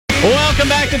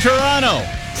Welcome back to Toronto.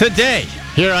 Today,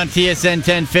 here on TSN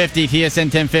 1050,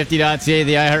 tsn1050.ca,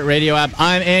 the iHeartRadio app.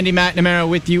 I'm Andy McNamara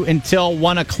with you until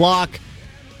 1 o'clock.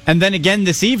 And then again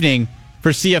this evening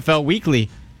for CFL Weekly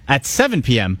at 7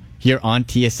 p.m. here on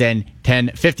TSN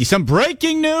 1050. Some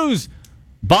breaking news.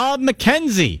 Bob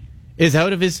McKenzie is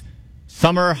out of his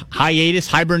summer hiatus,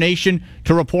 hibernation,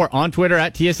 to report on Twitter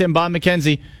at TSN Bob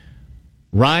McKenzie.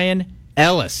 Ryan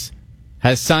Ellis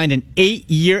has signed an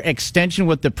 8-year extension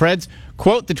with the Preds.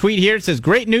 Quote, the tweet here, it says,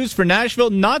 great news for Nashville,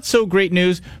 not so great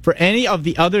news for any of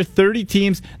the other 30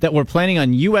 teams that were planning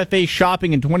on UFA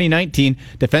shopping in 2019.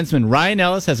 Defenseman Ryan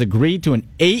Ellis has agreed to an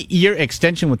 8-year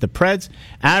extension with the Preds.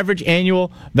 Average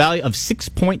annual value of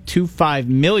 $6.25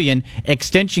 million.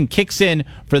 Extension kicks in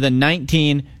for the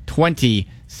 1920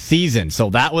 season. So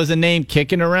that was a name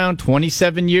kicking around,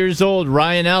 27 years old.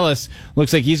 Ryan Ellis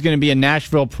looks like he's going to be a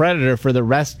Nashville Predator for the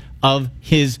rest of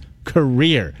his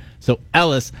career. So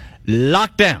Ellis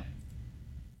locked down.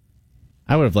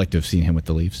 I would have liked to have seen him with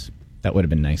the Leafs. That would have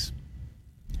been nice.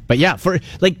 But yeah, for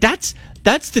like that's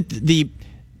the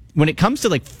when it comes to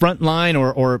like front line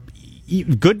or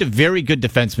good to very good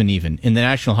defensemen even in the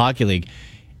National Hockey League,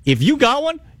 if you got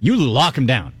one, you lock them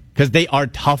down because they are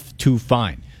tough to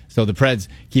find. So the Preds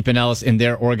keeping Ellis in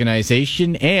their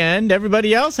organization, and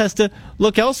everybody else has to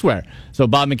look elsewhere. So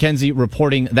Bob McKenzie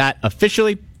reporting that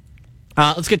officially.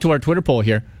 Let's get to our Twitter poll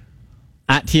here.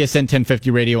 At TSN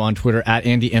 1050 Radio on Twitter, at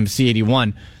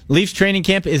AndyMC81. Leafs training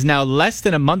camp is now less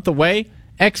than a month away.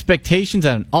 Expectations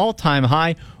at an all-time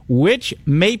high. Which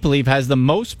Maple Leaf has the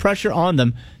most pressure on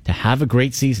them to have a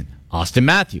great season? Austin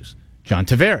Matthews, John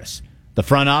Tavares, the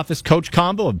front office coach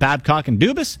combo of Babcock and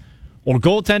Dubas, or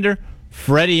goaltender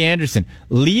Freddie Anderson?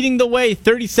 Leading the way,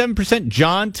 37%,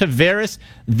 John Tavares.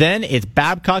 Then it's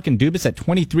Babcock and Dubas at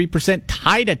 23%,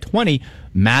 tied at 20%,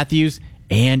 Matthews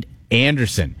and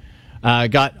Anderson.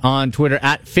 Got on Twitter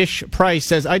at Fish Price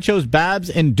says, I chose Babs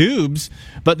and Dubes,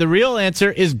 but the real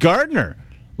answer is Gardner.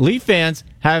 Leaf fans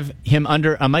have him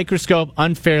under a microscope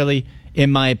unfairly,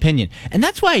 in my opinion. And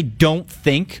that's why I don't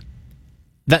think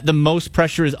that the most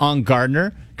pressure is on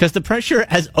Gardner, because the pressure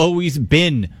has always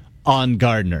been on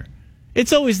Gardner.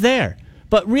 It's always there.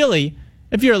 But really,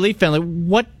 if you're a Leaf fan, like,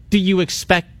 what do you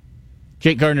expect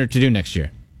Jake Gardner to do next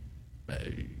year?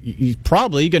 He's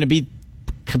probably going to be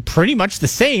pretty much the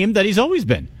same that he's always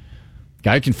been.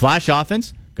 Guy who can flash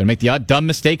offense, going to make the odd dumb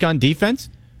mistake on defense,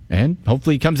 and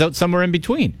hopefully he comes out somewhere in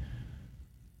between.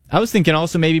 I was thinking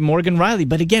also maybe Morgan Riley,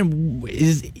 but again,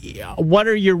 what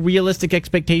are your realistic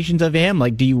expectations of him?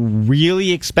 Like, do you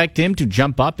really expect him to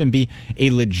jump up and be a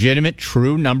legitimate,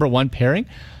 true number one pairing?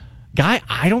 Guy,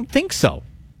 I don't think so.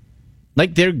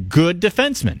 Like, they're good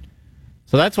defensemen.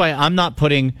 So that's why I'm not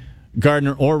putting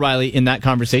Gardner or Riley in that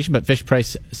conversation, but Fish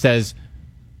Price says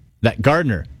that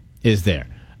Gardner is there.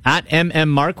 At MM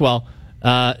Markwell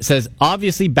says,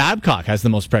 obviously Babcock has the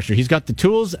most pressure. He's got the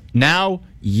tools. Now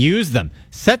use them.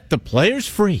 Set the players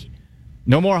free.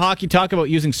 No more hockey talk about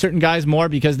using certain guys more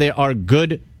because they are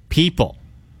good people.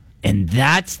 And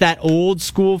that's that old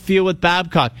school feel with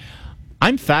Babcock.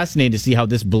 I'm fascinated to see how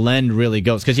this blend really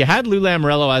goes, because you had Lou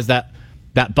Lamoriello as that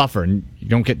buffer, and you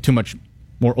don't get too much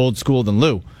more old school than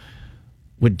Lou.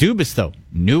 With Dubas, though,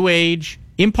 new age,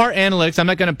 in part analytics. I'm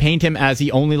not going to paint him as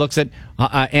he only looks at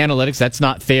analytics. That's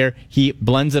not fair. He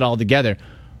blends it all together.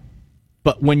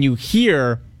 But when you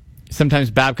hear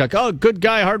sometimes Babcock, oh, good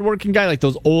guy, hardworking guy, like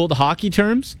those old hockey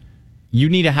terms, you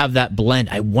need to have that blend.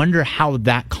 I wonder how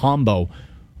that combo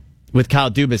with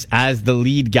Kyle Dubas as the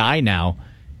lead guy now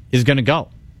is going to go.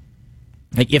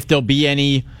 Like, if there'll be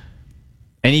any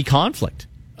conflict.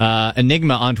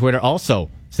 Enigma on Twitter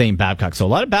also saying Babcock. So a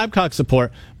lot of Babcock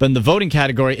support, but in the voting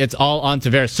category, it's all on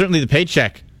Tavares. Certainly the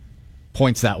paycheck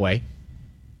points that way.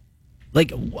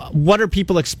 Like, what are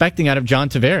people expecting out of John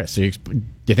Tavares? Do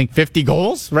you think 50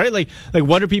 goals, right? Like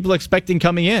what are people expecting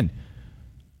coming in?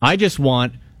 I just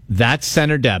want that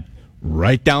center depth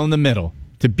right down the middle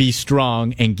to be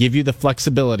strong and give you the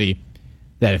flexibility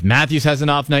that if Matthews has an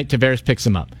off night, Tavares picks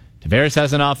him up. Tavares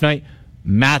has an off night,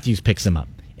 Matthews picks him up.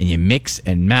 And you mix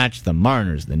and match the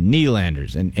Marners, the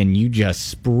Nylanders, and you just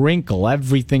sprinkle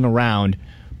everything around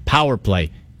power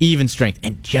play, even strength,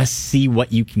 and just see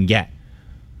what you can get.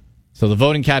 So the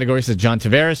voting category says John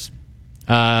Tavares.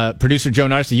 Producer Joe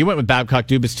Narcy, you went with Babcock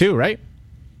Dubas too, right?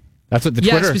 That's what the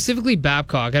Twitter... Yeah, specifically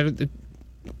Babcock.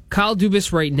 Kyle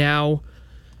Dubas right now,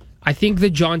 I think the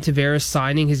John Tavares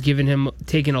signing has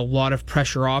taken a lot of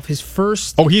pressure off. His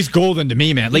first... Oh, he's golden to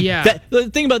me, man. Like, yeah.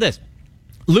 Think about this.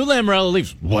 Lou Lamoriello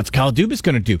leaves. What's Kyle Dubas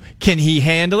going to do? Can he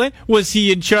handle it? Was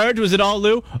he in charge? Was it all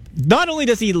Lou? Not only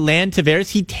does he land Tavares,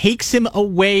 he takes him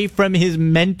away from his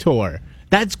mentor.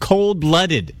 That's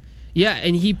cold-blooded. Yeah,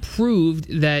 and he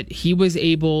proved that he was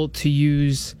able to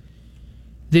use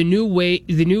the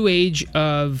new age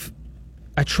of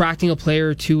attracting a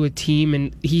player to a team,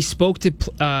 and he spoke to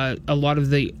a lot of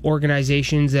the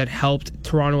organizations that helped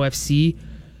Toronto FC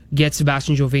get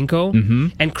Sebastian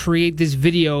Giovinco and create this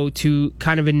video to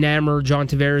kind of enamor John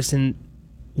Tavares and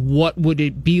what would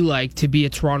it be like to be a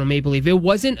Toronto Maple Leaf. It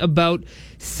wasn't about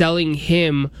selling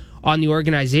him on the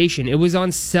organization. It was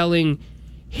on selling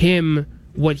him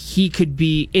what he could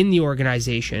be in the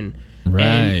organization.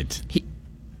 Right.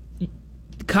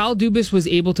 Kyle Dubas was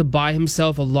able to buy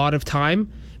himself a lot of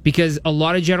time because a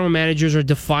lot of general managers are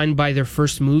defined by their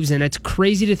first moves, and it's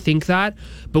crazy to think that.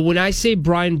 But when I say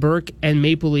Brian Burke and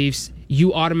Maple Leafs,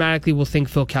 you automatically will think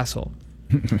Phil Kessel.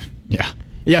 Yeah.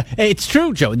 Yeah, hey, it's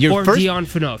true, Joe. Or Dion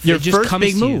Phaneuf. Your first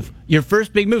big move. Your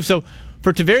first big move. So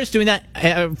for Tavares doing that,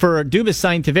 for Dubas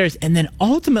signing Tavares, and then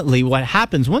ultimately what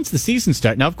happens once the season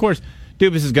starts. Now, of course,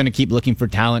 Dubas is going to keep looking for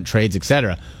talent, trades,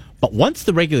 etc. But once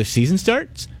the regular season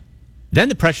starts, then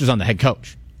the pressure's on the head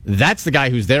coach. That's the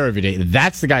guy who's there every day.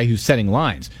 That's the guy who's setting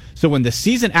lines. So when the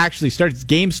season actually starts,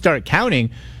 games start counting,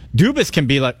 Dubas can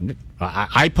be like,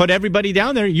 I put everybody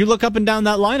down there. You look up and down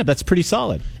that lineup. That's pretty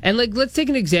solid. And let's take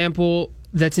an example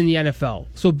that's in the NFL.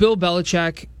 So Bill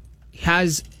Belichick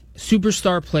has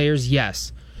superstar players,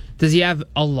 yes. Does he have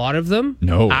a lot of them?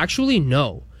 No. Actually,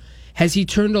 no. Has he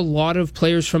turned a lot of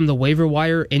players from the waiver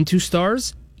wire into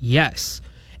stars? Yes.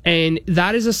 And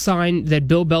that is a sign that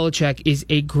Bill Belichick is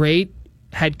a great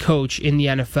head coach in the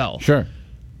NFL. Sure.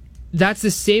 That's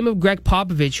the same of Greg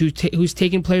Popovich, who's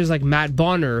taken players like Matt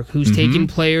Bonner, who's taken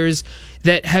players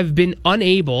that have been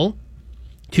unable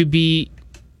to be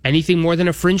anything more than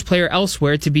a fringe player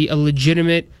elsewhere to be a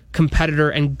legitimate competitor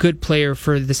and good player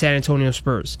for the San Antonio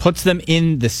Spurs. Puts them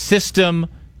in the system,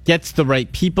 gets the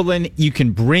right people in. You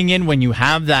can bring in when you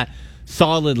have that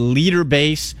solid leader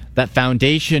base, that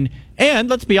foundation, and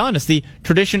let's be honest, the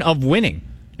tradition of winning.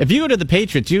 If you go to the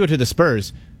Patriots, you go to the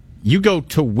Spurs, you go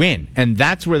to win, and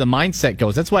that's where the mindset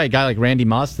goes. That's why a guy like Randy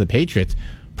Moss to the Patriots,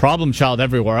 problem child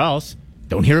everywhere else,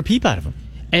 don't hear a peep out of him.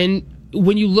 And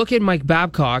when you look at Mike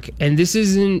Babcock, and this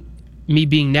isn't me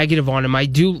being negative on him, I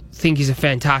do think he's a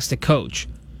fantastic coach.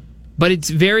 But it's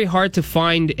very hard to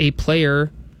find a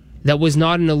player that was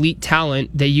not an elite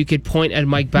talent that you could point at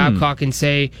Mike Babcock and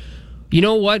say, you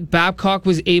know what, Babcock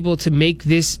was able to make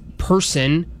this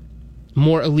person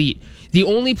more elite. The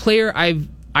only player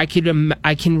I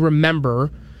can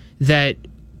remember that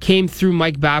came through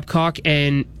Mike Babcock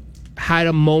and had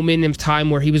a moment of time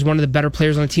where he was one of the better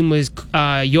players on the team was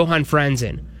Johan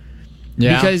Franzen.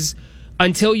 Yeah. Because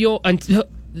until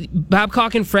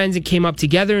Babcock and Franzen came up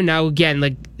together, now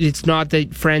again, it's not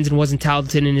that Franzen wasn't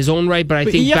talented in his own right, but I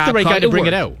think you have Babcock, the right guy to bring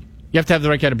it out. You have to have the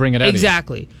right guy to bring it out.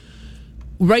 Exactly.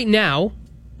 Right now,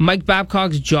 Mike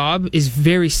Babcock's job is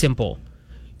very simple.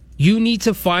 You need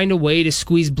to find a way to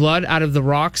squeeze blood out of the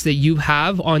rocks that you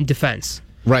have on defense.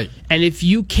 Right. And if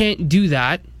you can't do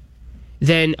that,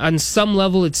 then on some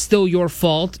level it's still your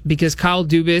fault because Kyle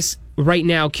Dubas right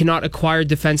now cannot acquire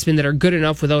defensemen that are good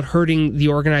enough without hurting the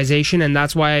organization, and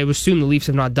that's why I assume the Leafs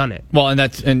have not done it. Well,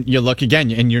 and you look again,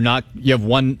 and you have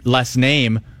one less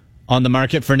name on the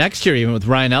market for next year, even with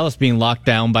Ryan Ellis being locked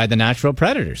down by the Nashville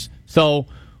Predators. So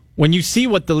when you see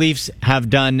what the Leafs have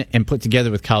done and put together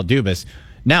with Kyle Dubas,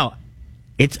 now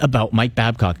it's about Mike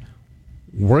Babcock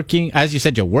working, as you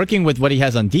said, Joe, working with what he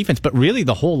has on defense, but really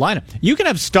the whole lineup. You can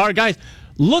have star guys.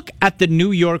 Look at the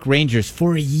New York Rangers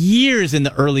for years in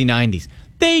the early 90s.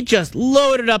 They just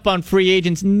loaded up on free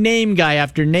agents, name guy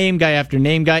after name guy after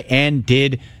name guy, and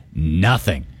did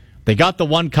nothing. They got the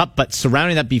one cup, but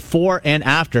surrounding that before and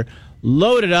after,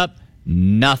 loaded up,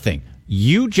 nothing.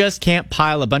 You just can't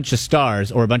pile a bunch of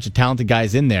stars or a bunch of talented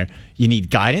guys in there. You need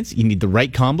guidance. You need the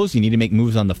right combos. You need to make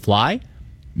moves on the fly,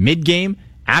 mid-game,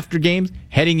 after games,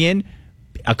 heading in,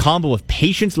 a combo of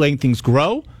patience, letting things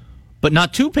grow, but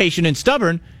not too patient and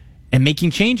stubborn, and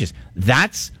making changes.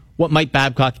 That's what Mike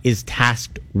Babcock is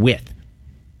tasked with.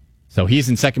 So he's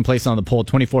in second place on the poll,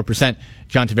 24%.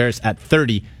 John Tavares at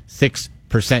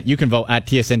 36%. You can vote at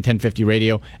TSN 1050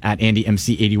 Radio, at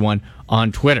AndyMC81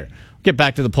 on Twitter. We'll get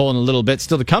back to the poll in a little bit.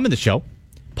 Still to come in the show,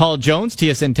 Paul Jones,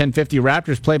 TSN 1050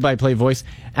 Raptors play-by-play voice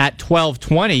at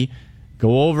 12:20.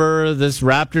 Go over this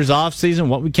Raptors offseason,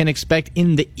 what we can expect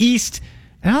in the East.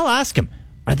 And I'll ask him,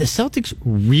 are the Celtics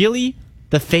really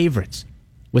the favorites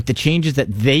with the changes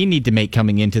that they need to make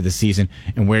coming into the season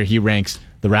and where he ranks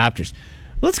the Raptors?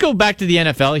 Let's go back to the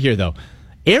NFL here, though.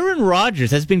 Aaron Rodgers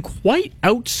has been quite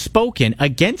outspoken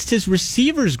against his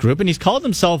receivers group, and he's called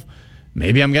himself,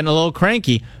 maybe I'm getting a little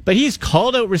cranky, but he's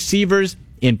called out receivers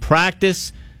in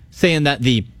practice, saying that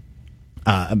the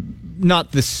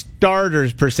not the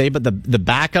starters per se, but the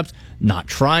backups not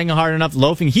trying hard enough,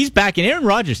 loafing. He's back, and Aaron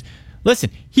Rodgers, listen,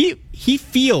 he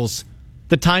feels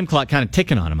the time clock kind of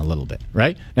ticking on him a little bit,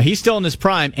 right? Now, he's still in his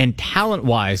prime, and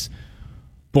talent-wise,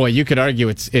 boy, you could argue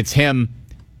it's him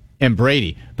and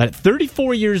Brady. But at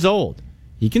 34 years old,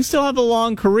 he can still have a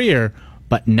long career,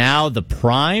 but now the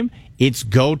prime, it's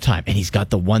go time. And he's got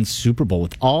the one Super Bowl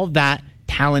with all that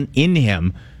talent in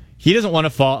him. He doesn't want to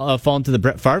fall into the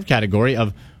Brett Favre category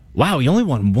of, wow, he only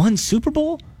won one Super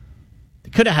Bowl? They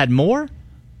could have had more.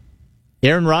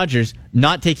 Aaron Rodgers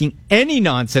not taking any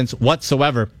nonsense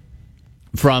whatsoever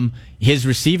from his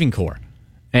receiving core.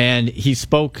 And he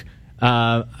spoke,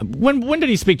 when did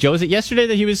he speak, Joe? Is it yesterday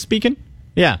that he was speaking?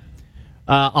 Yeah.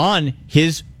 On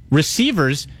his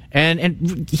receivers,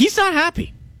 and he's not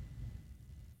happy.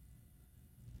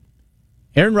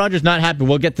 Aaron Rodgers not happy.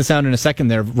 We'll get the sound in a second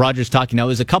there. Rodgers talking. Now,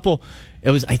 it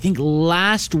was, I think,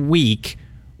 last week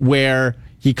where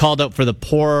he called out for the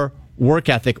poor work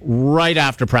ethic right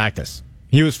after practice.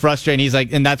 He was frustrated. He's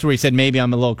like, and that's where he said, maybe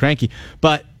I'm a little cranky.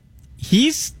 But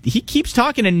he keeps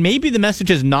talking, and maybe the message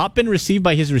has not been received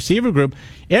by his receiver group.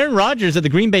 Aaron Rodgers of the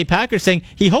Green Bay Packers saying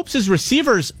he hopes his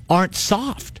receivers aren't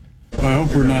soft. I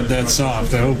hope we're not that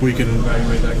soft. I hope we can,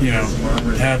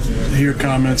 hear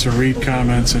comments or read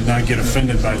comments and not get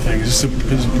offended by things. It's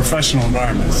a professional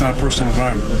environment. It's not a personal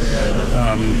environment.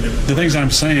 The things I'm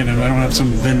saying, and I don't have some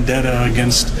vendetta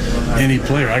against any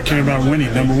player. I care about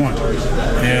winning, number one.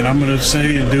 And I'm going to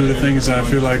say and do the things that I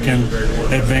feel like can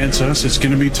advance us. It's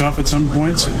going to be tough at some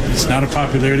points. It's not a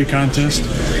popularity contest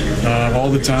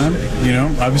all the time.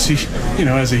 Obviously,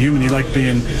 as a human, you like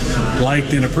being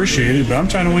liked and appreciated, but I'm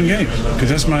trying to win games because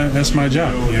that's my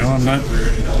job.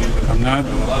 I'm not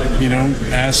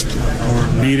asked or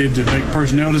needed to make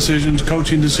personnel decisions,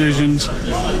 coaching decisions,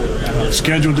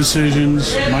 schedule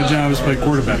decisions. My job is to play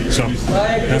quarterback, so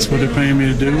that's what they're paying me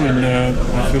to do, and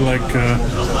I feel like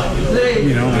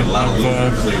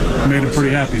I've made them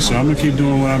pretty happy. So I'm gonna keep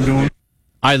doing what I'm doing.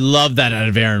 I love that out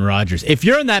of Aaron Rodgers. If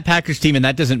you're on that Packers team and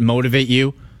that doesn't motivate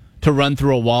you to run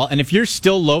through a wall, and if you're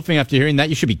still loafing after hearing that,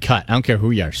 you should be cut. I don't care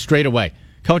who you are. Straight away.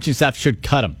 Coaching staff should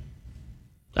cut him.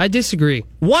 I disagree.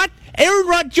 What?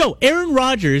 Aaron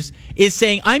Rodgers is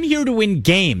saying, I'm here to win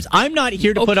games. I'm not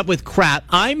here to put up with crap.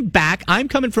 I'm back. I'm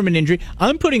coming from an injury.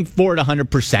 I'm putting forward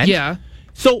 100%. Yeah.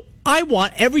 So I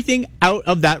want everything out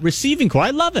of that receiving core.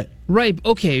 I love it. Right.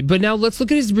 Okay. But now let's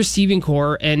look at his receiving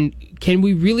core, and can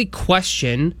we really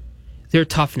question their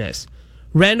toughness?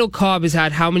 Randall Cobb has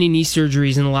had how many knee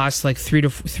surgeries in the last 3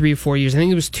 or 4 years? I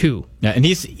think it was 2. Yeah, and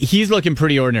he's looking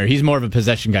pretty ordinary. He's more of a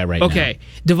possession guy right now. Okay.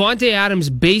 Devontae Adams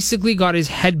basically got his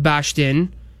head bashed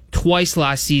in twice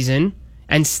last season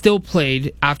and still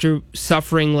played after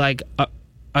suffering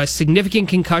a significant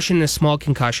concussion and a small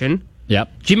concussion. Yep.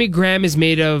 Jimmy Graham is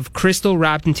made of crystal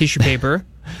wrapped in tissue paper.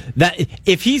 That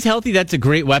if he's healthy, that's a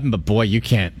great weapon, but boy, you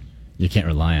can't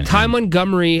rely on Ty him.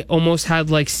 Montgomery almost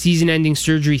had season-ending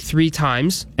surgery 3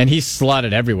 times. And he's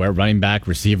slotted everywhere, running back,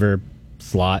 receiver,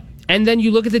 slot. And then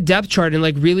you look at the depth chart, and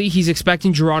really, he's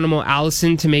expecting Geronimo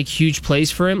Allison to make huge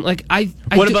plays for him.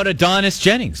 What about Adonis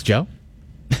Jennings, Joe?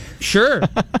 Sure.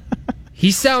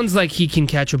 He sounds like he can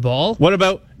catch a ball. What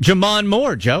about Jamon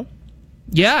Moore, Joe?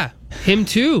 Yeah, him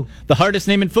too. The hardest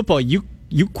name in football,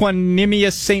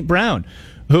 Euquanimous St. Brown,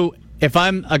 who, if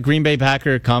I'm a Green Bay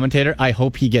Packer commentator, I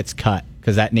hope he gets cut,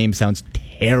 because that name sounds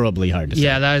terribly hard to say.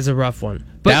 Yeah, that is a rough one.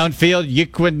 But, downfield,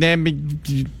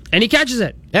 Euquanimous... And he catches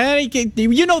it. And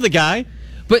you know the guy.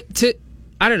 But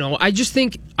I don't know,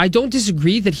 I don't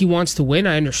disagree that he wants to win,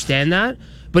 I understand that,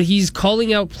 but he's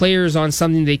calling out players on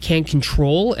something they can't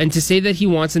control, and to say that he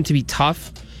wants them to be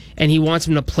tough, and he wants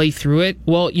them to play through it,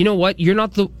 well, you know what, you're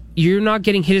not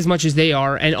getting hit as much as they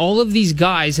are, and all of these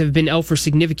guys have been out for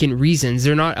significant reasons.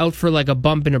 They're not out for a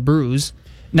bump and a bruise.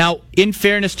 Now, in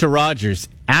fairness to Rodgers,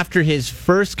 after his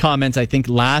first comments, I think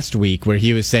last week, where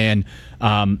he was saying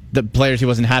the players he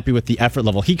wasn't happy with the effort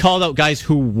level, he called out guys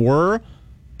who were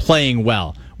playing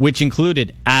well, which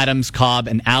included Adams, Cobb,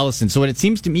 and Allison. So what it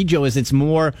seems to me, Joe, is it's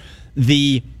more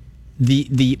the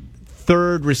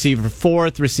third receiver,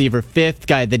 fourth receiver, fifth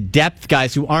guy, the depth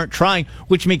guys who aren't trying,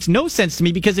 which makes no sense to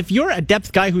me, because if you're a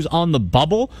depth guy who's on the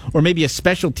bubble, or maybe a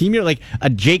special teamer like a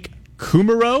Jake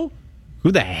Kumaro,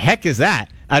 who the heck is that,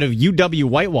 out of UW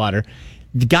Whitewater,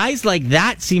 guys like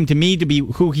that seem to me to be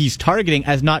who he's targeting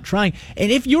as not trying.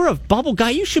 And if you're a bubble guy,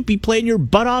 you should be playing your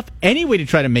butt off anyway to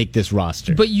try to make this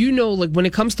roster. But when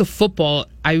it comes to football,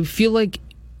 I feel like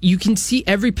you can see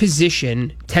every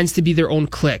position tends to be their own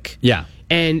clique. Yeah.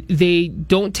 and they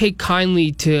don't take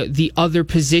kindly to the other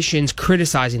positions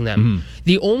criticizing them.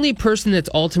 The only person that's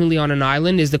ultimately on an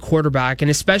island is the quarterback,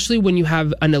 and especially when you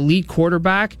have an elite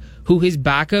quarterback who his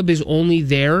backup is only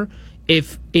there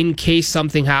if in case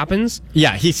something happens.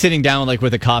 Yeah, he's sitting down like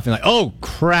with a coffee, like, oh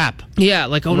crap. Yeah,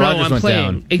 like, oh Rodgers no, I'm went playing.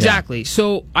 down. Exactly. Yeah.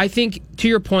 So I think, to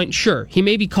your point, sure, he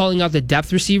may be calling out the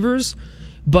depth receivers,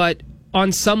 but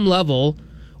on some level,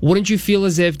 wouldn't you feel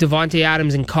as if Devontae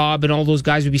Adams and Cobb and all those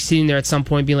guys would be sitting there at some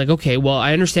point being like, okay, well,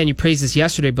 I understand you praised this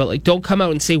yesterday, but like, don't come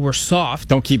out and say we're soft.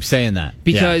 Don't keep saying that.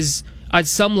 Because at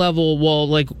some level, well,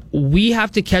 like, we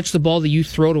have to catch the ball that you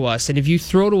throw to us, and if you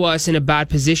throw to us in a bad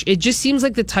position, it just seems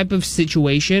like the type of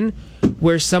situation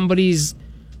where somebody's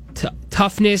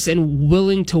toughness and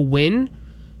willing to win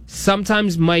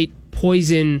sometimes might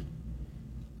poison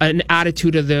an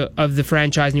attitude of the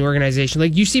franchise and the organization.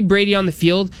 Like, you see Brady on the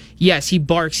field, yes, he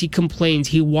barks, he complains,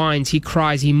 he whines, he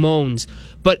cries, he moans,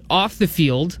 but off the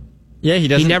field, Yeah, he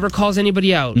doesn't. he never calls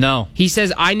anybody out. No. He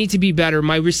says, I need to be better.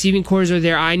 My receiving cores are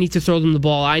there. I need to throw them the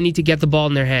ball. I need to get the ball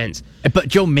in their hands. But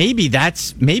Joe, maybe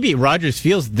Rodgers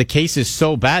feels the case is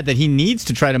so bad that he needs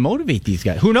to try to motivate these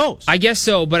guys. Who knows? I guess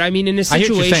so, but I mean, in a I hear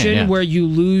what you're situation saying, yeah. where you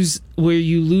lose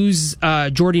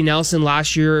Jordy Nelson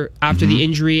last year after the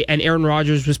injury, and Aaron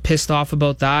Rodgers was pissed off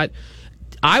about that,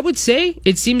 I would say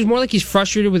it seems more like he's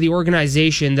frustrated with the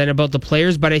organization than about the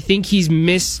players, but I think he's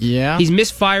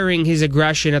misfiring his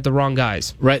aggression at the wrong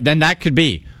guys. Right, then that could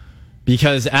be.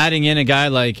 Because adding in a guy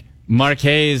like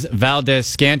Marquez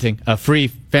Valdez-Scantling, a free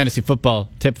fantasy football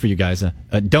tip for you guys,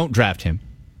 don't draft him.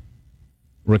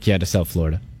 Rookie out of South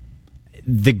Florida.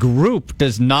 The group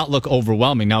does not look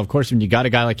overwhelming. Now, of course, when you got a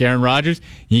guy like Aaron Rodgers,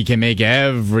 he can make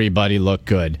everybody look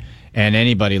good. And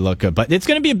anybody look good. But it's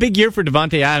going to be a big year for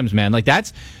Devontae Adams, man. Like,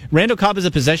 that's Randall Cobb is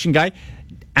a possession guy.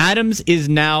 Adams is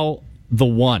now the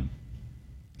one.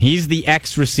 He's the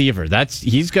X receiver.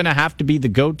 He's going to have to be the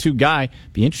go-to guy.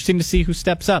 Be interesting to see who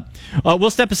steps up. We'll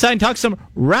step aside and talk some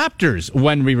Raptors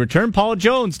when we return. Paul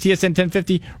Jones, TSN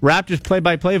 1050 Raptors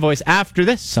play-by-play voice after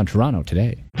this on Toronto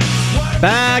Today.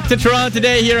 Back to Toronto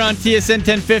Today here on TSN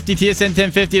 1050,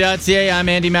 TSN1050.ca. I'm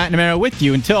Andy McNamara with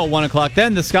you until 1 o'clock.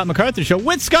 Then the Scott MacArthur Show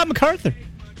with Scott MacArthur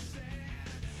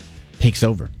takes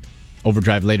over.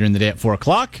 Overdrive later in the day at 4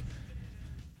 o'clock.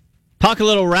 Talk a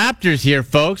little Raptors here,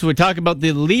 folks. We talk about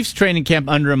the Leafs training camp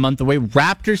under a month away.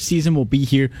 Raptors season will be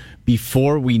here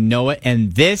before we know it.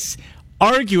 And this,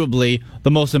 arguably,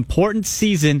 the most important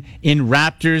season in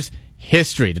Raptors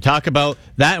history. To talk about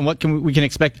that and what we can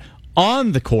expect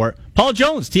on the court, Paul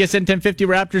Jones, TSN 1050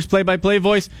 Raptors play-by-play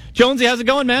voice. Jonesy, how's it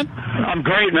going, man? I'm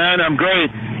great, man. I'm great.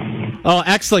 Oh,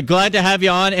 excellent. Glad to have you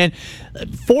on. And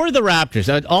for the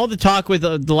Raptors, all the talk with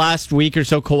the last week or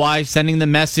so, Kawhi sending the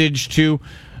message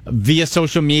via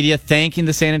social media, thanking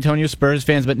the San Antonio Spurs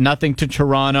fans, but nothing to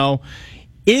Toronto.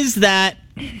 Is that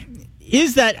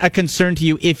a concern to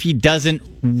you if he doesn't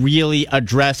really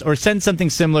address or send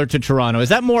something similar to Toronto? Is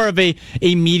that more of a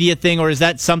media thing, or is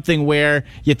that something where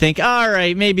you think, all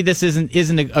right, maybe this isn't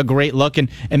a great look, and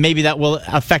maybe that will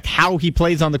affect how he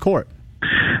plays on the court?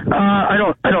 I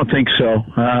don't think so.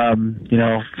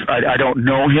 I don't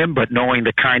know him, but knowing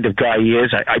the kind of guy he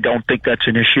is, I don't think that's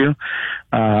an issue.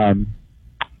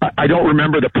 I don't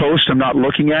remember the post. I'm not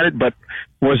looking at it, but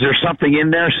was there something in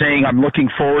there saying I'm looking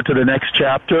forward to the next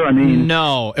chapter? I mean,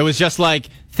 no, it was just like,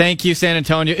 thank you, San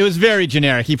Antonio. It was very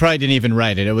generic. He probably didn't even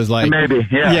write it. It was like, maybe,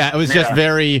 yeah. Yeah, it was just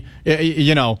very,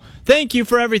 thank you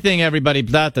for everything, everybody,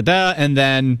 and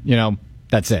then,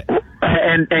 that's it.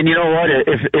 And you know what?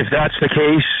 If that's the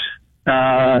case,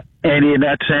 Andy, in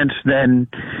that sense, then,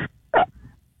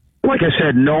 like I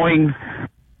said, knowing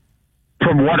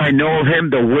from what I know of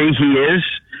him, the way he is,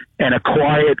 and a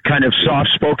quiet, kind of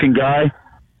soft-spoken guy,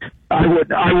 I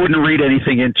wouldn't read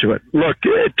anything into it. Look,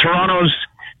 Toronto's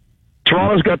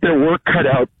got their work cut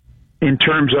out in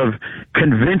terms of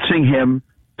convincing him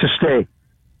to stay.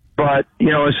 But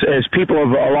as people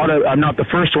have I'm not the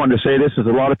first one to say this, as a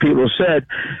lot of people have said,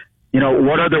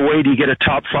 what other way do you get a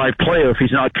top 5 player if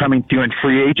he's not coming to you in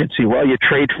free agency? Well, you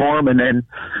trade for him and then,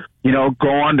 go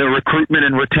on to recruitment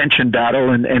and retention battle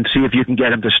and see if you can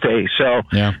get him to stay. So,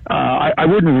 yeah. I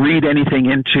wouldn't read anything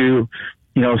into,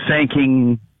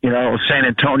 thanking, San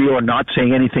Antonio and not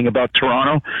saying anything about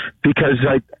Toronto because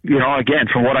again,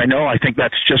 from what I know, I think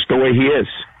that's just the way he is.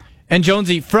 And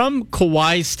Jonesy, from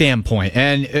Kawhi's standpoint,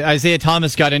 and Isaiah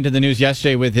Thomas got into the news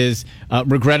yesterday with his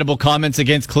regrettable comments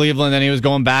against Cleveland, and he was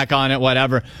going back on it,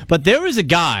 whatever. But there was a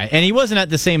guy, and he wasn't at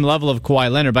the same level of Kawhi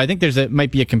Leonard, but I think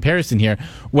might be a comparison here,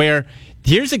 where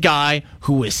here's a guy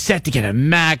who was set to get a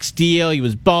max deal. He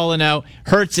was balling out,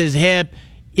 hurts his hip.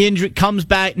 injury, comes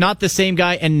back, not the same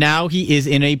guy, and now he is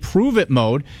in a prove-it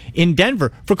mode in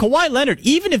Denver. For Kawhi Leonard,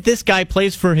 even if this guy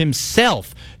plays for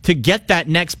himself to get that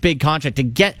next big contract, to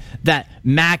get that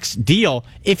max deal,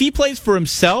 if he plays for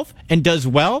himself and does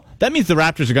well, that means the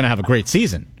Raptors are going to have a great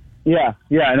season. Yeah,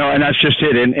 no, and that's just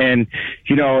it. And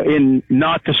in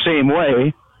not the same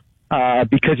way,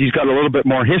 because he's got a little bit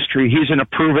more history, he's in a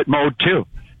prove-it mode too.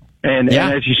 And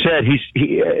as you said,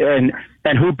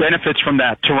 and who benefits from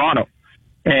that? Toronto.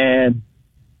 And,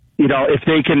 if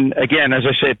they can, again, as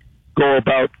I said, go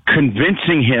about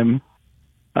convincing him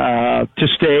to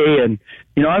stay. And,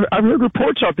 I've heard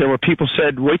reports out there where people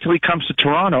said, wait till he comes to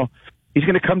Toronto. He's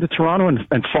going to come to Toronto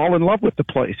and fall in love with the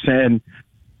place. And,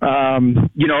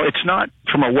 it's not,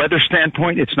 from a weather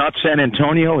standpoint, it's not San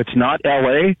Antonio, it's not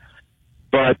L.A.,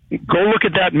 but go look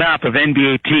at that map of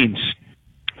NBA teams.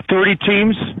 30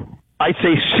 teams, I'd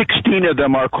say 16 of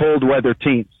them are cold weather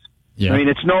teams. Yeah. I mean,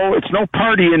 it's no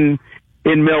party in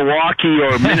Milwaukee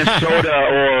or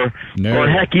Minnesota or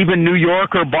heck, even New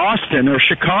York or Boston or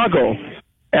Chicago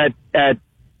at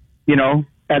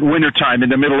wintertime in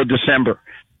the middle of December.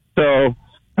 So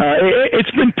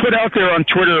it's been put out there on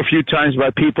Twitter a few times by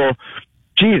people.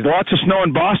 Geez, lots of snow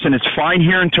in Boston. It's fine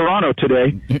here in Toronto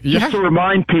today. Yeah. Just to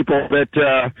remind people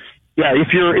that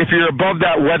if you're above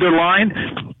that weather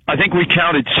line, I think we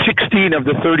counted 16 of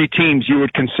the 30 teams you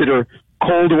would consider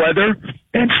cold weather,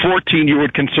 and 14 you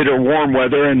would consider warm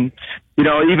weather, and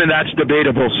even that's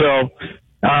debatable. So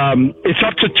it's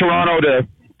up to Toronto to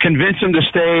convince him to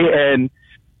stay, and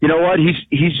you know what,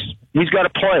 he's got to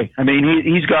play. I mean,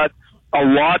 he's got a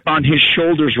lot on his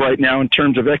shoulders right now in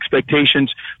terms of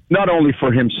expectations, not only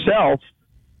for himself,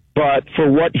 but for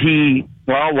what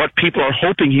people are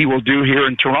hoping he will do here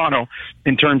in Toronto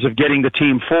in terms of getting the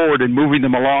team forward and moving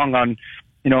them along on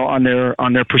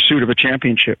their pursuit of a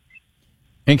championship.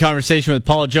 In conversation with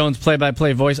Paul Jones,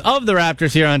 play-by-play voice of the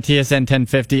Raptors here on TSN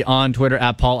 1050, on Twitter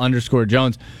at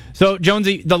Paul_Jones. So,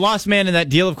 Jonesy, the lost man in that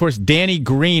deal, of course, Danny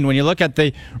Green. When you look at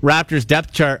the Raptors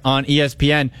depth chart on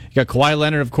ESPN, you got Kawhi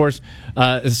Leonard, of course,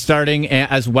 starting,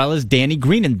 as well as Danny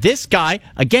Green. And this guy,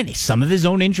 again, some of his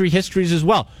own injury histories as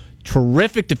well.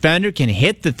 Terrific defender, can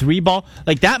hit the three ball.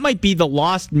 Like, that might be the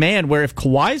lost man, where if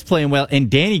Kawhi's playing well and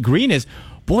Danny Green is,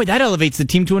 boy, that elevates the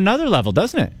team to another level,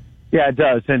 doesn't it? Yeah, it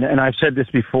does. And I've said this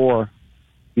before,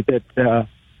 that,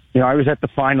 I was at the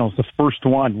finals, the first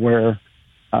one where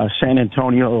San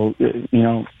Antonio,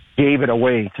 gave it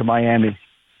away to Miami.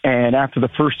 And after the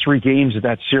first three games of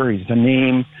that series, the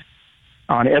name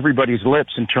on everybody's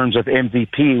lips in terms of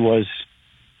MVP was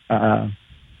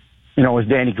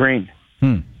Danny Green.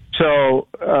 So,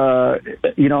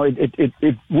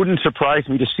 it wouldn't surprise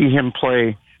me to see him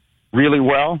play really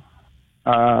well.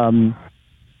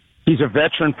 He's a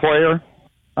veteran player.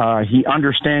 He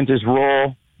understands his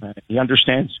role. He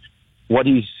understands what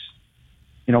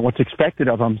what's expected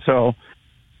of him. So,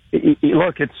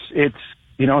 look, it's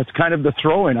kind of the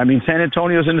throw-in. I mean, San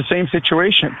Antonio's in the same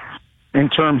situation in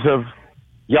terms of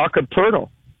Jakob Poeltl.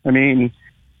 I mean,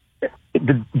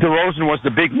 DeRozan was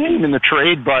the big name in the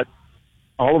trade, but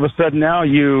all of a sudden now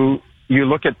you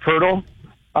look at Poeltl,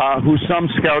 who some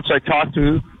scouts I talked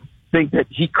to think that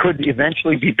he could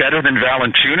eventually be better than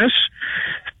Valanciunas.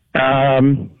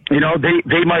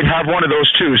 They might have one of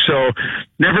those too. So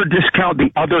never discount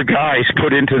the other guys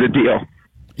put into the deal.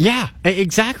 Yeah,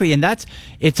 exactly. And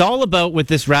it's all about with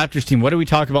this Raptors team. What did we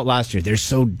talk about last year? They're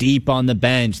so deep on the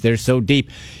bench. They're so deep.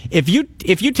 If you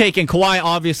take in Kawhi,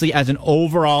 obviously as an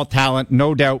overall talent,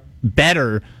 no doubt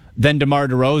better than DeMar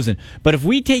DeRozan. But if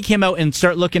we take him out and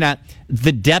start looking at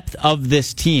the depth of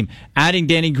this team, adding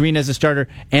Danny Green as a starter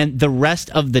and the rest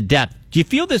of the depth, do you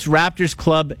feel this Raptors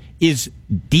club is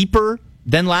deeper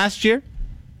than last year?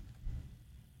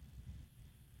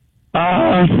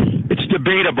 It's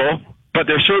debatable, but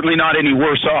they're certainly not any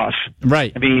worse off.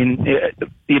 Right. I mean,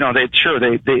 they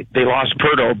lost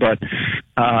Poeltl, but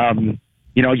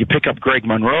you pick up Greg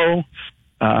Monroe.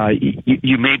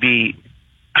 You maybe.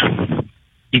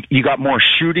 You got more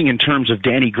shooting in terms of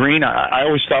Danny Green. I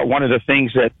always thought one of the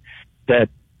things that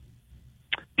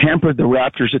hampered the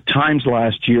Raptors at times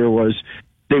last year was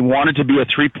they wanted to be a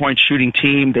three-point shooting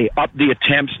team. They upped the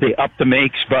attempts, they upped the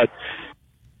makes, but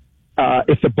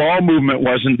if the ball movement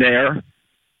wasn't there,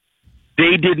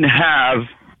 they didn't have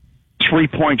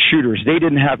three-point shooters. They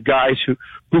didn't have guys who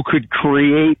could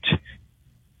create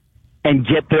and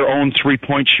get their own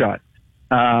three-point shot.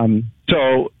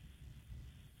 So,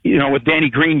 with Danny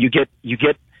Green, you get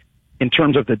in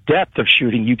terms of the depth of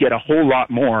shooting, you get a whole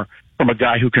lot more from a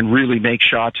guy who can really make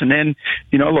shots. And then,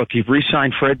 look, you've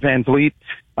re-signed Fred VanVleet.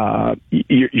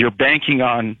 You're banking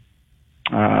on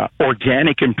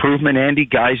organic improvement, Andy.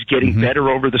 Guys getting better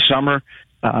over the summer,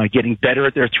 getting better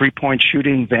at their three-point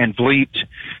shooting. Van Vliet,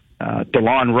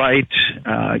 DeLon Wright,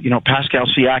 Pascal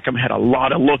Siakam had a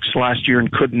lot of looks last year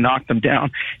and couldn't knock them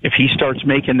down. If he starts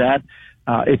making that,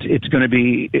 it's going to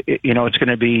be, it's going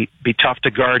to be tough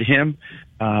to guard him.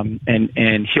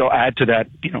 And he'll add to that,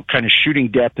 kind of shooting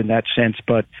depth in that sense.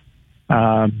 But,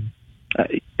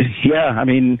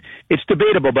 it's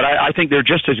debatable, but I think they're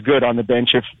just as good on the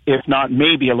bench, if not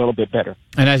maybe a little bit better.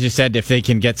 And as you said, if they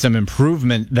can get some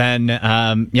improvement, then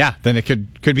then it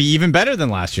could be even better than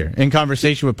last year. In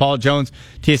conversation with Paul Jones,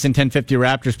 TSN 1050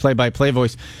 Raptors play-by-play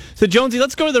voice. So, Jonesy,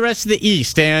 let's go to the rest of the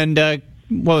East. And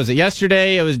what was it,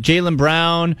 yesterday? It was Jaylen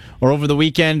Brown, or over the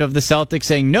weekend of the Celtics,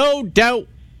 saying, no doubt,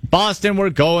 Boston,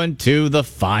 we're going to the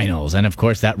finals. And, of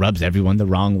course, that rubs everyone the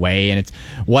wrong way, and it's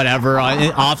whatever,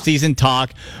 off-season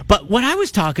talk. But what I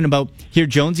was talking about here,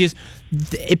 Jonesy, is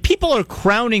people are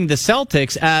crowning the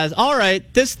Celtics as, all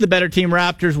right, this is the better team,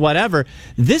 Raptors, whatever.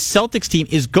 This Celtics team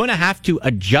is going to have to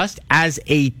adjust as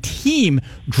a team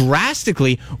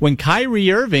drastically when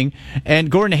Kyrie Irving and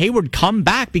Gordon Hayward come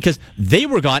back, because they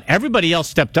were gone. Everybody else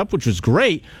stepped up, which was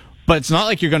great. But it's not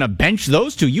like you're going to bench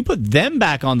those two. You put them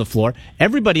back on the floor.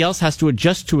 Everybody else has to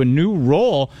adjust to a new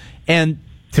role. And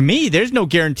to me, there's no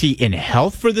guarantee in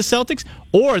health for the Celtics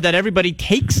or that everybody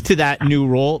takes to that new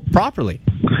role properly.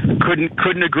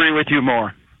 Couldn't agree with you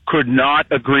more. Could not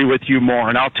agree with you more.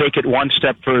 And I'll take it one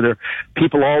step further.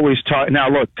 People always talk. Now,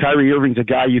 look, Kyrie Irving's a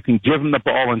guy you can give him the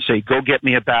ball and say, go get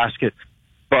me a basket.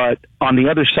 But on the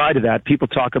other side of that, people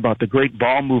talk about the great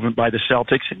ball movement by the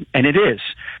Celtics, and it is.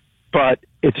 But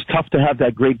it's tough to have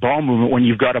that great ball movement when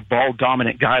you've got a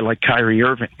ball-dominant guy like Kyrie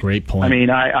Irving. Great point. I mean,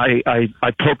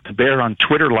 I poked the bear on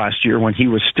Twitter last year when he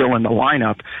was still in the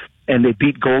lineup, and they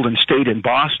beat Golden State in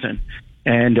Boston.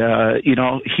 And,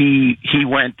 he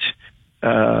went,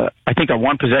 I think on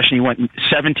one possession, he went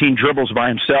 17 dribbles by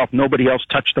himself. Nobody else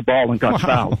touched the ball and got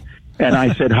fouled. And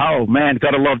I said, oh, man,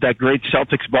 got to love that great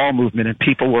Celtics ball movement. And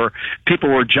people were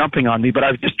jumping on me. But I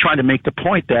was just trying to make the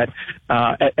point that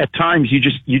at times you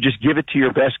just give it to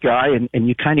your best guy and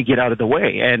you kind of get out of the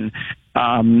way. And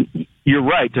you're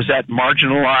right. Does that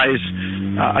marginalize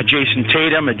a Jason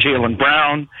Tatum, a Jaylen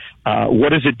Brown? What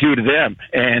does it do to them?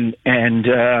 And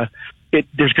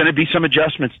there's going to be some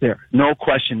adjustments there. No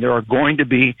question. There are going to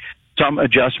be some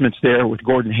adjustments there with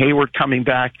Gordon Hayward coming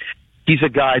back. He's a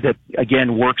guy that,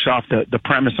 again, works off the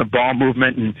premise of ball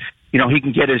movement, and he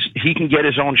can get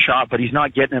his own shot, but he's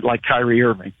not getting it like Kyrie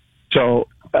Irving. So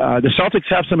the Celtics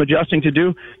have some adjusting to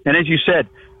do, and as you said,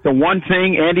 the one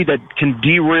thing, Andy, that can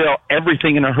derail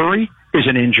everything in a hurry is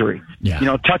an injury. Yeah.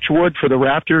 Touch wood for the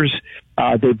Raptors.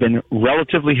 They've been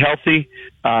relatively healthy.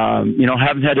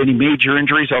 Haven't had any major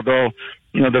injuries, although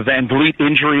the Van Vliet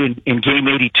injury in Game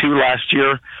 82 last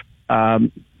year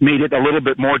made it a little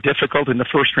bit more difficult in the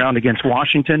first round against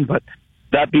Washington. But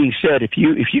that being said, if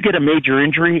you get a major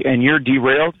injury and you're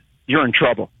derailed, you're in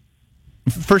trouble.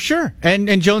 For sure.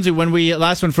 And Jonesy,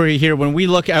 last one for you here, when we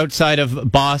look outside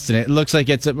of Boston, it looks like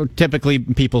it's typically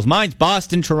in people's minds,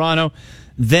 Boston, Toronto,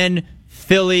 then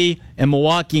Philly and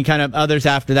Milwaukee and kind of others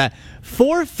after that.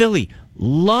 For Philly, a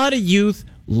lot of youth,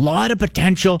 a lot of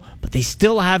potential, but they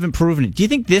still haven't proven it. Do you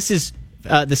think this is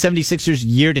the 76ers'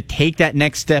 year to take that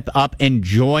next step up and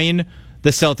join the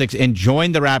Celtics and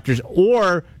join the Raptors,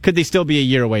 or could they still be a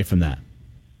year away from that?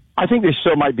 I think they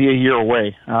still might be a year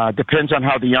away. Depends on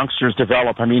how the youngsters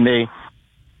develop. I mean, they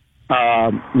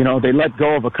let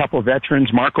go of a couple of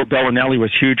veterans. Marco Bellinelli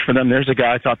was huge for them. There's a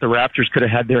guy I thought the Raptors could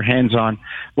have had their hands on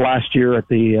last year at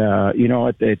the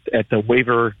at the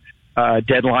waiver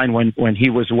deadline when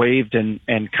he was waived and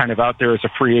kind of out there as a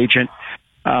free agent.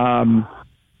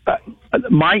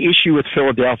 My issue with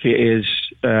Philadelphia is,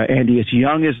 Andy, as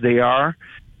young as they are,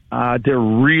 they're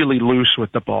really loose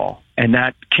with the ball, and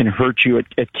that can hurt you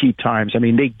at key times. I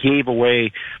mean, they gave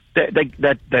away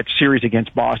that series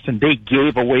against Boston. They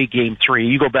gave away Game 3.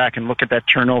 You go back and look at that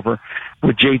turnover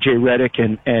with J.J. Redick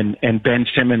and Ben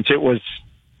Simmons. It was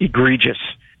egregious.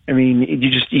 I mean,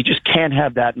 you just can't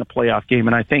have that in a playoff game,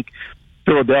 and I think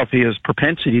Philadelphia's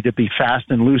propensity to be fast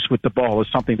and loose with the ball is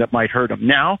something that might hurt them.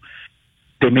 Now,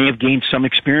 they may have gained some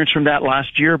experience from that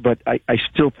last year, but I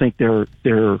still think they're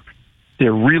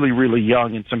really, really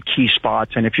young in some key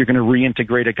spots. And if you're going to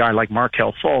reintegrate a guy like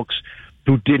Markelle Fultz,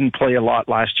 who didn't play a lot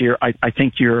last year, I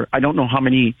think I don't know how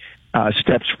many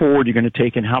steps forward you're going to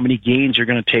take and how many gains you're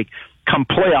going to take come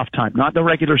playoff time, not the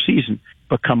regular season,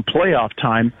 but come playoff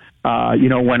time,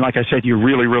 when, like I said, you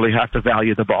really, really have to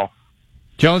value the ball.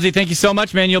 Jonesy, thank you so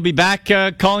much, man. You'll be back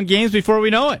calling games before we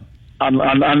know it.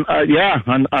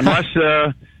 Unless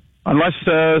unless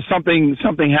something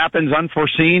happens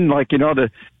unforeseen, like the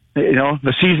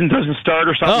season doesn't start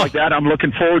or something like that. I'm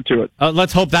looking forward to it.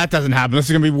 Let's hope that doesn't happen. This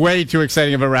is going to be way too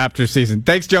exciting of a Raptors season.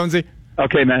 Thanks, Jonesy.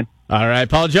 Okay, man. All right,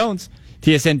 Paul Jones,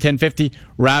 TSN 1050,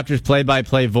 Raptors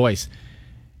play-by-play voice.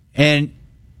 And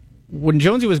when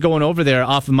Jonesy was going over there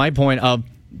off of my point of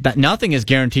that nothing is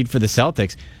guaranteed for the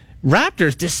Celtics,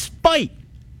 Raptors, despite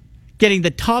getting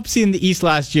the top seed in the East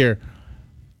last year,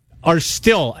 are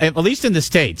still, at least in the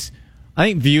States, I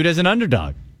think viewed as an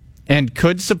underdog and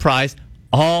could surprise.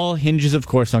 All hinges, of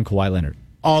course, on Kawhi Leonard.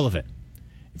 All of it.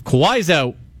 If Kawhi's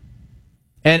out,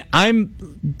 and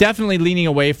I'm definitely leaning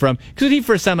away from, because he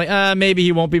first time maybe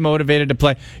he won't be motivated to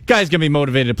play. Guy's going to be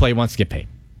motivated to play. He wants to get paid.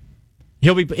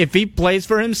 If he plays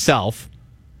for himself,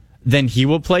 then he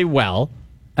will play well,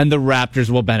 and the Raptors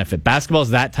will benefit. Basketball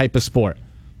is that type of sport.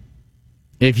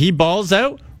 If he balls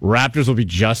out, Raptors will be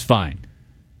just fine.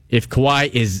 If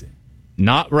Kawhi is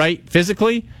not right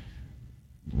physically,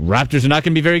 Raptors are not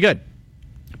going to be very good.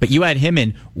 But you add him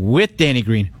in with Danny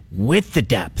Green, with the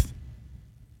depth.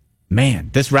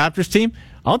 Man, this Raptors team,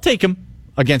 I'll take him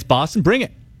against Boston. Bring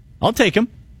it. I'll take him.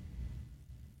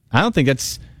 I don't think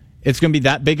it's going to be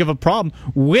that big of a problem.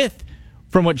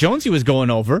 From what Jonesy was going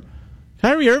over,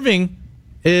 Kyrie Irving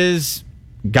is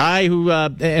a guy who,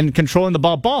 and controlling the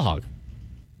ball hog.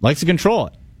 Likes to control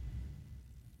it.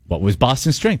 What was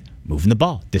Boston's strength? Moving the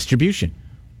ball, distribution.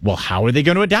 Well, how are they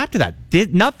going to adapt to that?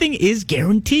 Nothing is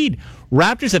guaranteed.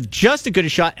 Raptors have just as good a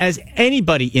shot as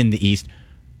anybody in the East.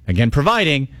 Again,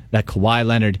 providing that Kawhi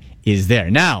Leonard is there.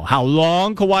 Now, how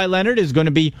long Kawhi Leonard is going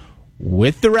to be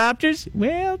with the Raptors?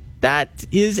 Well, that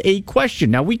is a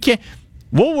question. Now, we'll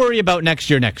worry about next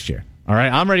year. All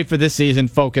right, I'm ready for this season,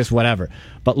 focus, whatever.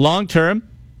 But long term,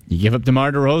 you give up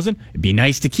DeMar DeRozan, it'd be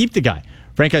nice to keep the guy.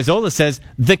 Frank Isola says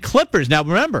the Clippers. Now,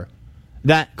 remember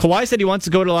that Kawhi said he wants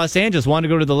to go to Los Angeles, wanted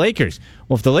to go to the Lakers.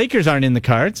 Well, if the Lakers aren't in the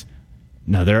cards,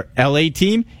 another LA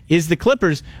team is the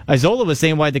Clippers. Isola was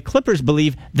saying why the Clippers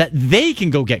believe that they can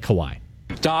go get Kawhi.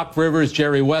 Doc Rivers,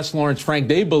 Jerry West, Lawrence Frank,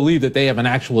 they believe that they have an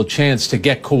actual chance to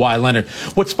get Kawhi Leonard.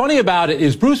 What's funny about it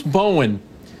is Bruce Bowen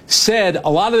said a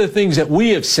lot of the things that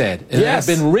we have said and have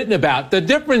been written about. The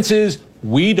difference is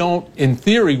we don't, in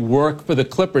theory, work for the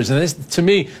Clippers. And this, to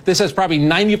me, this is probably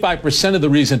 95% of the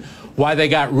reason why they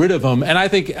got rid of him. And I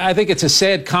think it's a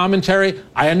sad commentary.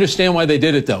 I understand why they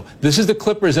did it, though. This is the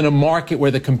Clippers in a market where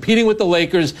they're competing with the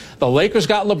Lakers. The Lakers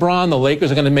got LeBron. The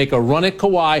Lakers are going to make a run at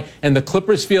Kawhi. And the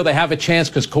Clippers feel they have a chance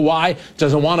because Kawhi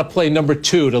doesn't want to play number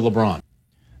 2 to LeBron.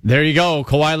 There you go.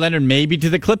 Kawhi Leonard maybe to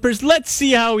the Clippers. Let's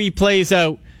see how he plays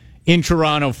out in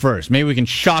Toronto first. Maybe we can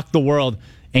shock the world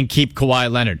and keep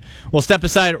Kawhi Leonard. We'll step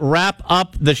aside, wrap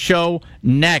up the show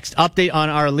next. Update on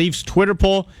our Leafs Twitter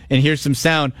poll, and here's some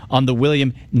sound on the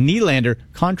William Nylander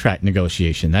contract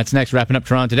negotiation. That's next, wrapping up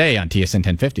Toronto Today on TSN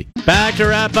 1050. Back to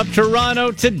wrap up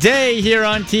Toronto Today here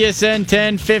on TSN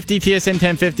 1050,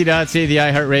 TSN1050.ca, the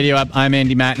iHeartRadio app. I'm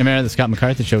Andy McNamara. The Scott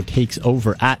McCarthy Show takes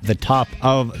over at the top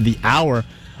of the hour.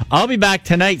 I'll be back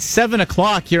tonight, 7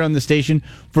 o'clock here on the station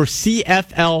for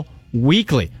CFL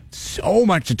Weekly. So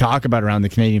much to talk about around the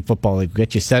Canadian Football League. We'll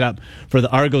get you set up for the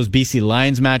Argos BC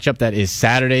Lions matchup that is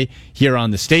Saturday here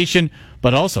on the station,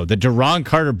 but also the Duron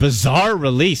Carter bizarre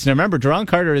release. Now remember, Duron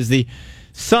Carter is the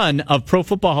son of Pro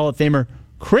Football Hall of Famer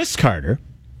Chris Carter,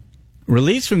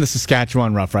 released from the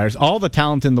Saskatchewan Roughriders. All the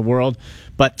talent in the world,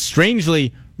 but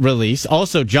strangely released.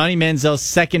 Also, Johnny Manziel's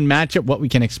second matchup, what we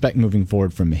can expect moving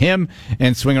forward from him,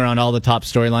 and swing around all the top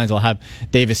storylines. I'll have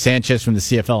Davis Sanchez from the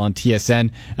CFL on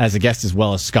TSN as a guest, as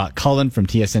well as Scott Cullen from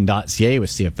TSN.ca with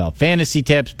CFL fantasy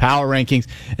tips, power rankings,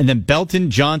 and then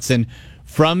Belton Johnson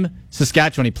from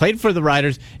Saskatchewan. He played for the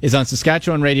Riders, is on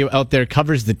Saskatchewan radio out there,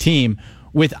 covers the team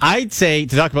with, I'd say,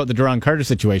 to talk about the Duron Carter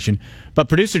situation. But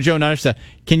producer Joe Narsa,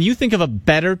 can you think of a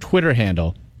better Twitter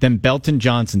handle than Belton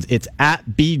Johnson's? It's at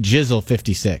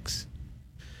BJizzle56.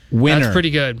 Winner. That's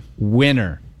pretty good.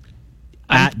 Winner.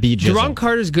 At BJizzle. Duron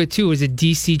Carter's good too. Is it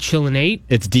DC Chillin' 8?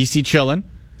 It's DC Chillin'.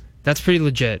 That's pretty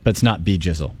legit. But it's not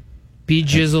BJizzle.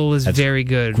 BJizzle is very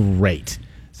good. Great.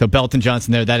 So Belton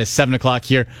Johnson there. That is 7 o'clock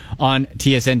here on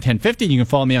TSN 1050. You can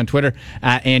follow me on Twitter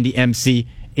at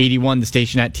AndyMC81, the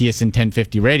station at TSN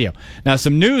 1050 Radio. Now,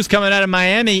 some news coming out of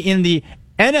Miami in the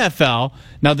NFL.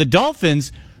 Now, the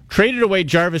Dolphins traded away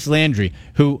Jarvis Landry,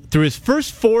 who, through his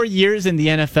first 4 years in the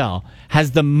NFL,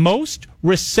 has the most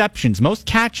receptions, most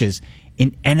catches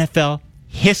in NFL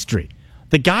history.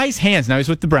 The guy's hands, now he's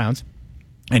with the Browns,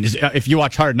 and if you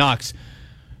watch Hard Knocks,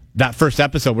 that first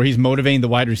episode where he's motivating the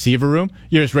wide receiver room,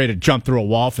 you're just ready to jump through a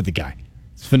wall for the guy.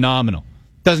 It's phenomenal.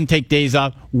 Doesn't take days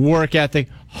off, work ethic,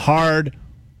 hard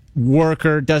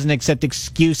worker, doesn't accept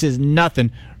excuses,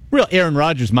 nothing. real Aaron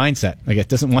Rodgers mindset. I guess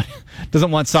doesn't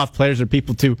want soft players or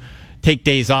people to take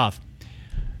days off.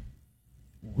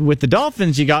 With the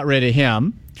Dolphins, you got rid of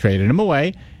him, traded him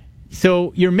away.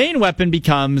 So your main weapon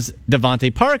becomes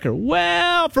Devontae Parker.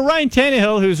 Well, for Ryan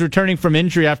Tannehill, who's returning from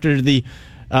injury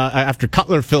after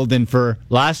Cutler filled in for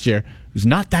last year, who's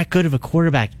not that good of a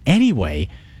quarterback anyway,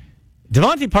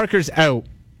 Devontae Parker's out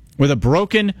with a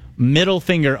broken middle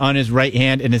finger on his right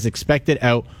hand and is expected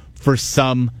out for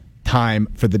some time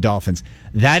for the Dolphins.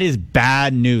 That is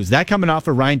bad news. That coming off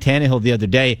of Ryan Tannehill the other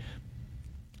day,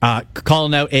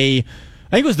 calling out I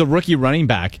think it was the rookie running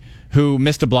back who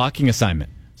missed a blocking assignment.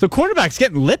 So quarterbacks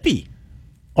getting lippy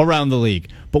around the league.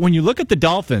 But when you look at the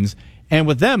Dolphins, and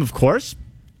with them, of course,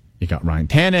 you got Ryan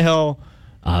Tannehill.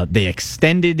 They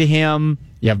extended him.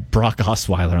 You have Brock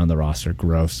Osweiler on the roster.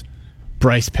 Gross.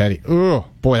 Bryce Petty. Oh,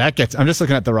 boy, I'm just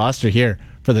looking at the roster here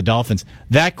for the Dolphins.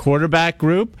 That quarterback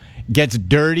group gets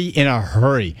dirty in a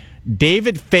hurry.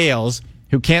 David Fales,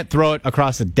 who can't throw it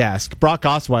across a desk. Brock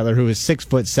Osweiler, who is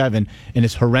 6'7" and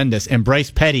is horrendous. And Bryce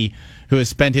Petty, who has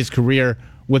spent his career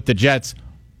with the Jets,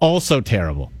 also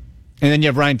terrible. And then you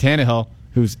have Ryan Tannehill,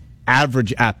 who's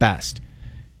average at best.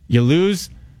 You lose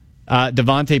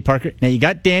Devontae Parker. Now you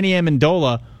got Danny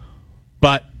Amendola,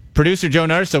 but producer Joe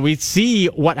Narsa, we see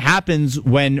what happens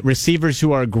when receivers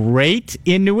who are great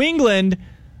in New England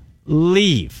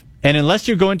leave. And unless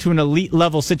you're going to an elite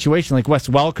level situation like Wes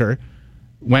Welker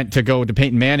went to go to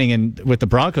Peyton Manning and with the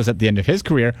Broncos at the end of his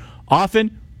career,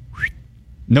 often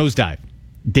nosedive.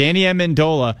 Danny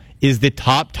Amendola is the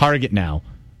top target now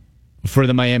for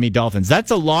the Miami Dolphins. That's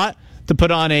a lot to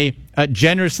put on a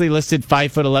generously listed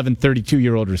 5'11",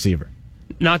 32-year-old receiver.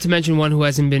 Not to mention one who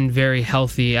hasn't been very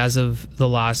healthy as of the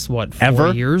last,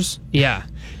 4 years? Yeah.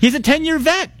 He's a 10-year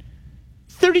vet.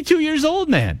 32 years old,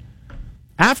 man.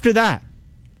 After that,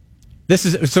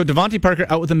 so Devontae Parker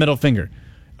out with a middle finger.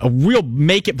 A real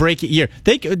make-it-break-it year.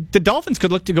 The Dolphins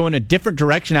could look to go in a different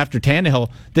direction after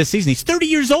Tannehill this season. He's 30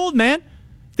 years old, man.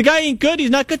 The guy ain't good. He's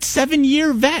not good.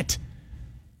 7-year vet.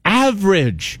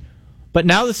 Average. But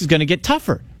now this is going to get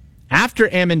tougher. After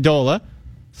Amendola,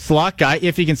 slot guy,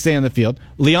 if he can stay on the field,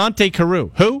 Leonte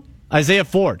Carew. Who? Isaiah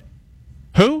Ford.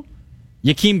 Who?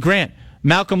 Jakeem Grant.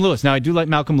 Malcolm Lewis. Now, I do like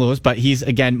Malcolm Lewis, but he's,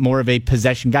 again, more of a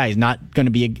possession guy. He's not going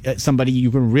to be somebody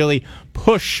you can really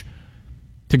push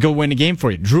to go win a game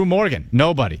for you. Drew Morgan.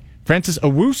 Nobody. Francis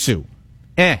Owusu.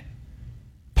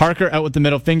 Parker out with the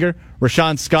middle finger.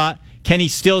 Rashawn Scott. Kenny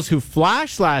Stills, who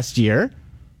flashed last year.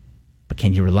 But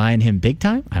can you rely on him big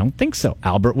time? I don't think so.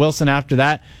 Albert Wilson after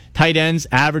that. Tight ends,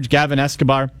 average Gavin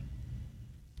Escobar.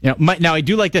 Now I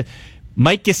do like that.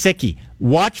 Mike Gesicki.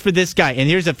 Watch for this guy. And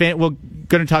here's we're going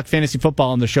to talk fantasy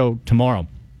football on the show tomorrow.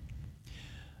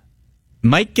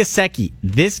 Mike Gesicki,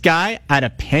 this guy at a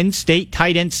Penn State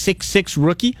tight end, 6'6"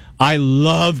 rookie. I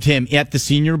loved him at the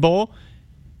Senior Bowl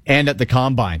and at the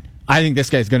Combine. I think this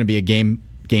guy's going to be a game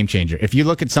changer. If you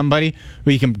look at somebody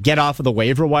who you can get off of the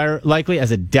waiver wire likely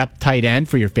as a depth tight end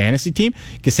for your fantasy team,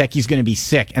 Gesicki's going to be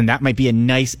sick, and that might be a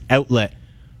nice outlet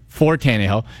for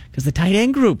Tannehill because the tight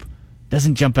end group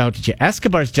doesn't jump out at you.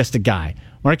 Escobar's just a guy.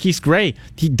 Marquise Gray,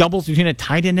 he doubles between a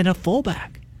tight end and a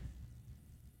fullback.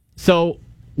 So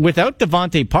without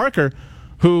Devontae Parker,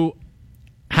 who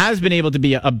has been able to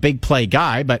be a big play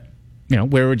guy, but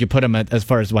where would you put him as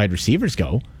far as wide receivers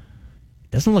go?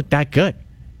 Doesn't look that good.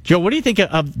 Joe, what do you think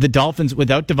of the Dolphins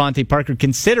without Devontae Parker,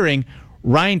 considering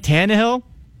Ryan Tannehill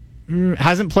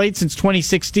hasn't played since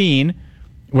 2016,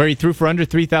 where he threw for under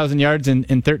 3,000 yards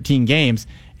in 13 games,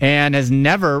 and has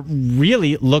never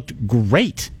really looked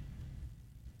great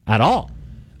at all?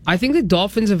 I think the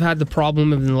Dolphins have had the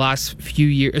problem in the last few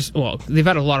years. Well, they've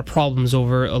had a lot of problems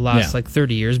over the last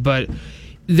 30 years, but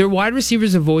their wide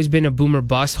receivers have always been a boomer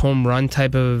bust, home run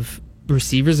type of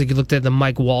receivers. Like you looked at the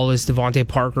Mike Wallace, Devontae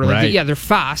Parker. Like, they're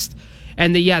fast,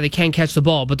 and they can catch the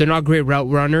ball, but they're not great route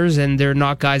runners, and they're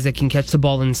not guys that can catch the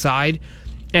ball inside.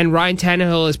 And Ryan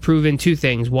Tannehill has proven two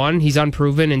things. One, he's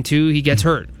unproven, and two, he gets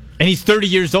hurt. And he's 30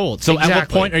 years old. So At what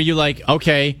point are you like,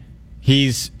 okay,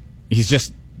 he's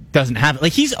just doesn't have it?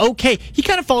 Like, he's okay. He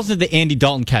kind of falls into the Andy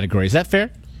Dalton category. Is that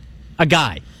fair? A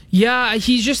guy. Yeah,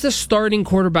 he's just a starting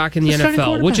quarterback in the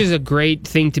NFL, which is a great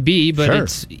thing to be.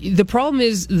 But the problem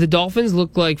is the Dolphins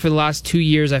look like for the last 2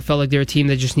 years, I felt like they're a team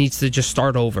that just needs to just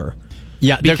start over.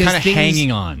 Yeah, they're kind of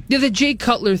hanging on. Yeah, the Jay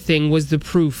Cutler thing was the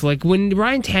proof. Like when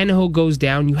Ryan Tannehill goes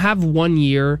down, you have 1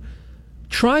 year.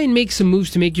 Try and make some moves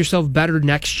to make yourself better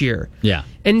next year. Yeah.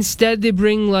 And instead, they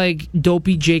bring like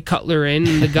dopey Jay Cutler in,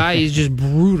 and the guy is just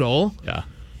brutal. Yeah.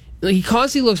 He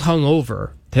constantly looks hungover.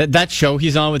 That show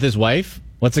he's on with his wife.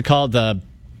 What's it called?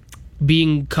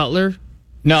 Being Cutler?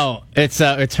 No, it's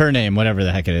her name, whatever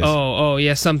the heck it is. Oh,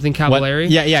 yeah, something Cavallari?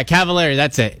 Yeah, Cavallari,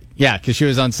 that's it. Yeah, because she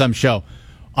was on some show.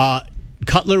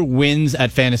 Cutler wins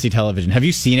at fantasy television. Have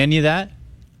you seen any of that?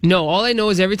 No, all I know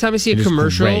is every time I see a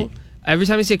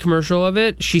commercial of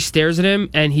it, she stares at him,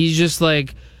 and he's just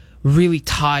like really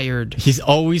tired. He's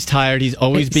always tired. He's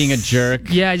always being a jerk.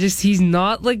 Yeah, he's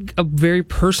not like a very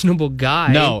personable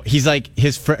guy. No, he's like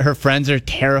her friends are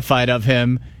terrified of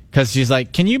him because she's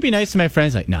like, "Can you be nice to my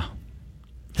friends?" Like, no.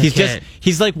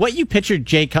 He's like what you pictured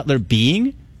Jay Cutler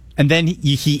being, and then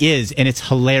he is, and it's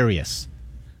hilarious.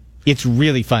 It's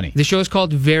really funny. The show is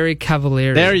called Very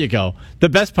Cavallari. There you go. The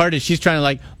best part is she's trying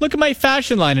to look at my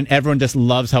fashion line, and everyone just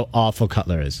loves how awful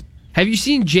Cutler is. Have you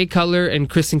seen Jay Cutler and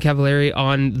Kristen Cavallari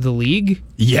on The League?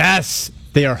 Yes,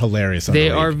 they are hilarious.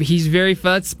 He's very.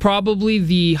 That's probably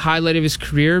the highlight of his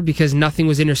career because nothing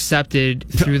was intercepted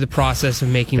through the process of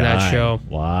making that show.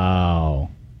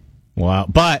 Wow.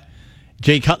 But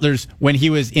Jay Cutler's, when he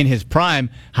was in his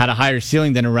prime, had a higher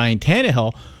ceiling than a Ryan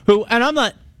Tannehill, who, and I'm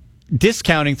not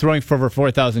discounting throwing for over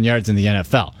 4,000 yards in the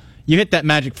NFL. You hit that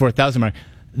magic 4,000 mark,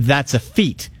 that's a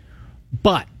feat.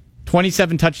 But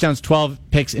 27 touchdowns, 12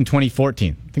 picks in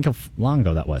 2014. Think how long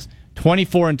ago that was.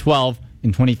 24 and 12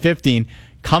 in 2015.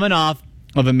 Coming off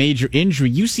of a major injury.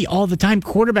 You see all the time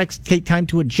quarterbacks take time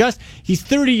to adjust. He's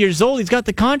 30 years old. He's got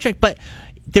the contract, but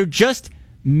they're just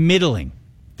middling.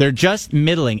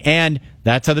 And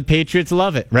that's how the Patriots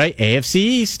love it, right? AFC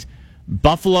East.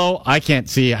 Buffalo, I can't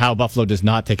see how Buffalo does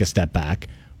not take a step back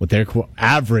with their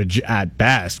average at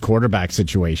best quarterback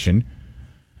situation.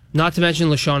 Not to mention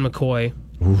LaShawn McCoy.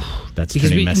 Ooh, that's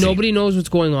because messy. Nobody knows what's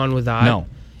going on with that. No.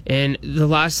 And the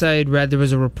last I had read, there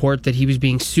was a report that he was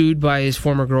being sued by his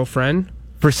former girlfriend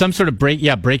for some sort of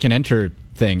break and enter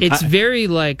thing. It's very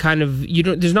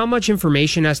there's not much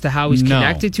information as to how he's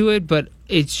connected to it, but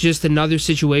it's just another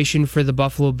situation for the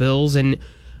Buffalo Bills. And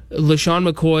LaShawn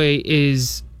McCoy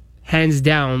is hands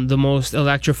down the most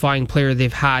electrifying player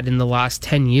they've had in the last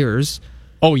 10 years.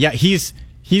 Oh, yeah. He's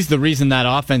the reason that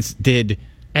offense did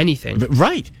anything.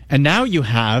 Right. And now you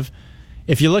have,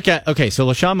 if you look at, so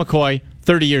LaShawn McCoy,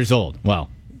 30 years old. Well,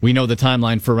 we know the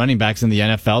timeline for running backs in the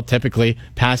NFL. Typically,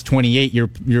 past 28,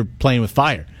 you're playing with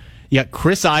fire. You got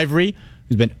Chris Ivory,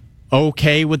 who's been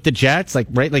okay with the Jets.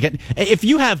 If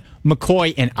you have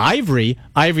McCoy and Ivory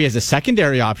as a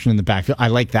secondary option in the backfield, I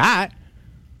like that.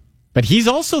 But he's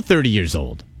also 30 years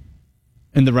old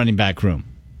in the running back room.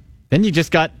 Then you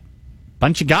just got a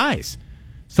bunch of guys.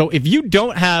 So if you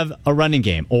don't have a running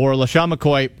game, or LaShawn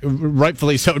McCoy,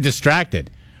 rightfully so, distracted,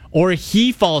 or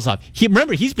he falls off.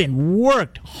 Remember, he's been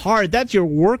worked hard. That's your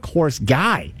workhorse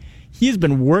guy. He has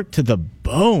been worked to the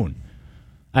bone.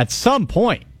 At some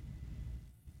point,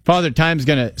 Father Time's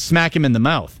going to smack him in the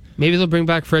mouth. Maybe they'll bring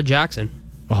back Fred Jackson.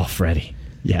 Oh, Freddie.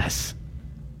 Yes.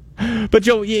 But,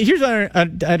 Joe, here's what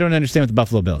I don't understand with the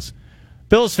Buffalo Bills.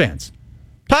 Bills fans,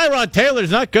 Tyrod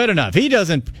Taylor's not good enough.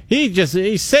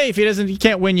 He's safe. He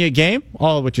can't win you a game,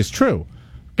 all of which is true.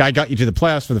 Guy got you to the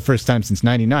playoffs for the first time since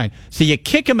 99. So you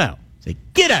kick him out. Say,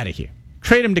 get out of here.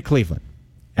 Trade him to Cleveland.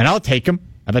 And I'll take him.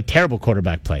 I have a terrible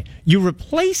quarterback play. You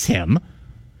replace him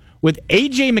with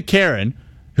A.J. McCarron,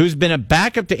 who's been a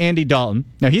backup to Andy Dalton.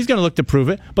 Now, he's going to look to prove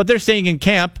it, but they're saying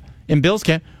in Bills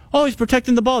camp, oh, he's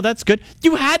protecting the ball. That's good.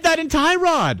 You had that in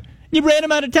Tyrod. You ran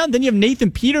him out of town. Then you have Nathan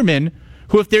Peterman,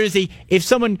 who if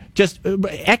someone just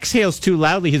exhales too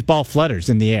loudly, his ball flutters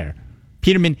in the air.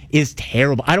 Peterman is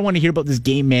terrible. I don't want to hear about this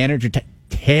game manager.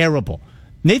 Terrible.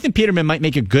 Nathan Peterman might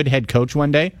make a good head coach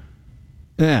one day.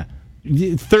 Yeah.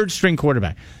 Third string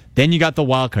quarterback. Then you got the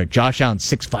wild card. Josh Allen,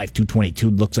 6'5", 222,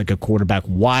 looks like a quarterback.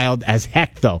 Wild as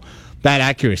heck, though. That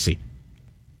accuracy.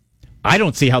 I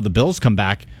don't see how the Bills come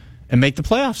back and make the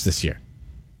playoffs this year.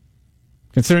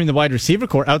 Considering the wide receiver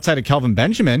core outside of Kelvin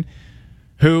Benjamin,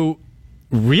 who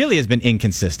really has been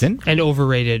inconsistent. And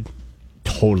overrated.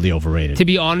 Totally overrated. To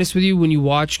be honest with you, when you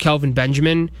watch Kelvin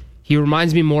Benjamin, he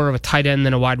reminds me more of a tight end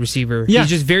than a wide receiver. Yeah. He's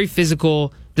just very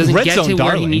physical, doesn't get to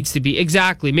where he needs to be.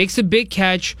 Exactly. Makes a big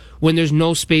catch when there's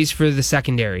no space for the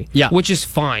secondary, which is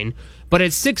fine. But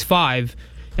at 6'5",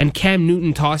 and Cam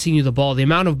Newton tossing you the ball, the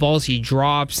amount of balls he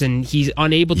drops and he's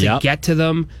unable to get to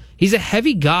them, he's a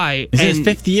heavy guy. This is his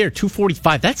fifth year,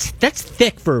 245. That's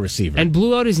thick for a receiver. And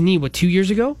blew out his knee, 2 years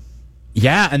ago?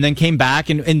 Yeah, and then came back,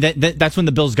 and that's when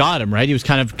the Bills got him, right? He was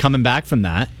kind of coming back from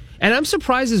that. And I'm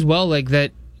surprised as well,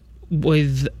 that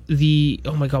with the...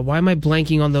 Oh, my God, why am I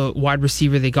blanking on the wide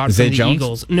receiver they got from the Jones?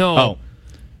 Eagles? No.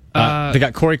 They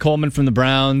got Corey Coleman from the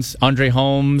Browns. Andre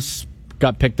Holmes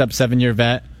got picked up, 7-year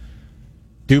vet.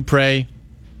 Dupre.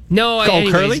 No,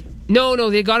 Curley? No,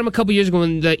 they got him a couple years ago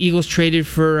when the Eagles traded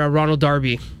for Ronald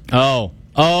Darby. Oh,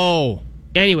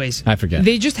 anyways, I forget.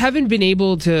 They just haven't been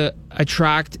able to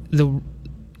attract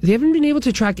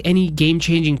any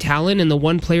game-changing talent, and the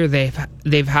one player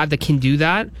they've had that can do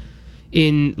that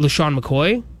in LeSean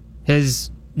McCoy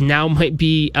might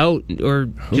be out or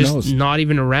just not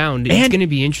even around. It's going to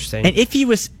be interesting. And if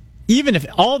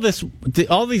all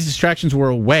these distractions were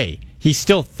away, he's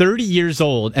still 30 years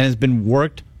old and has been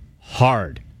worked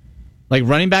hard. Like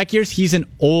running back years, he's an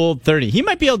old 30. He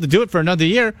might be able to do it for another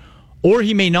year, or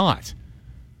he may not.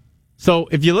 So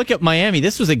if you look at Miami,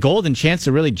 this was a golden chance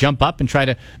to really jump up and try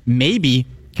to maybe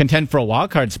contend for a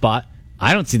wild card spot.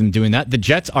 I don't see them doing that. The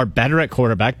Jets are better at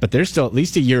quarterback, but they're still at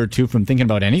least a year or two from thinking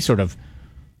about any sort of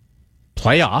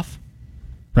playoff,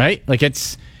 right? Like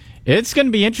it's going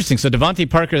to be interesting. So Devontae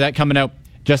Parker, that coming out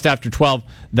just after 12,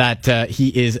 that he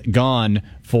is gone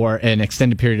for an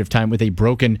extended period of time with a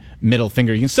broken middle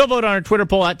finger. You can still vote on our Twitter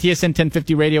poll at TSN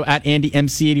 1050 Radio, at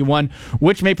AndyMC81.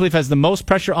 Which Maple Leaf has the most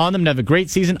pressure on them to have a great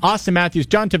season? Austin Matthews,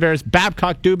 John Tavares,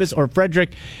 Babcock, Dubas, or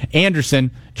Frederick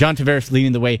Anderson? John Tavares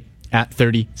leading the way at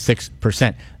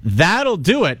 36%. That'll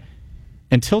do it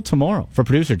until tomorrow. For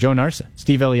producer Joe Narsa,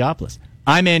 Steve Eliopoulos,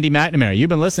 I'm Andy McNamara. You've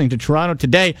been listening to Toronto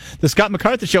Today. The Scott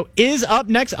MacArthur Show is up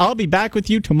next. I'll be back with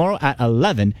you tomorrow at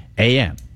 11 a.m.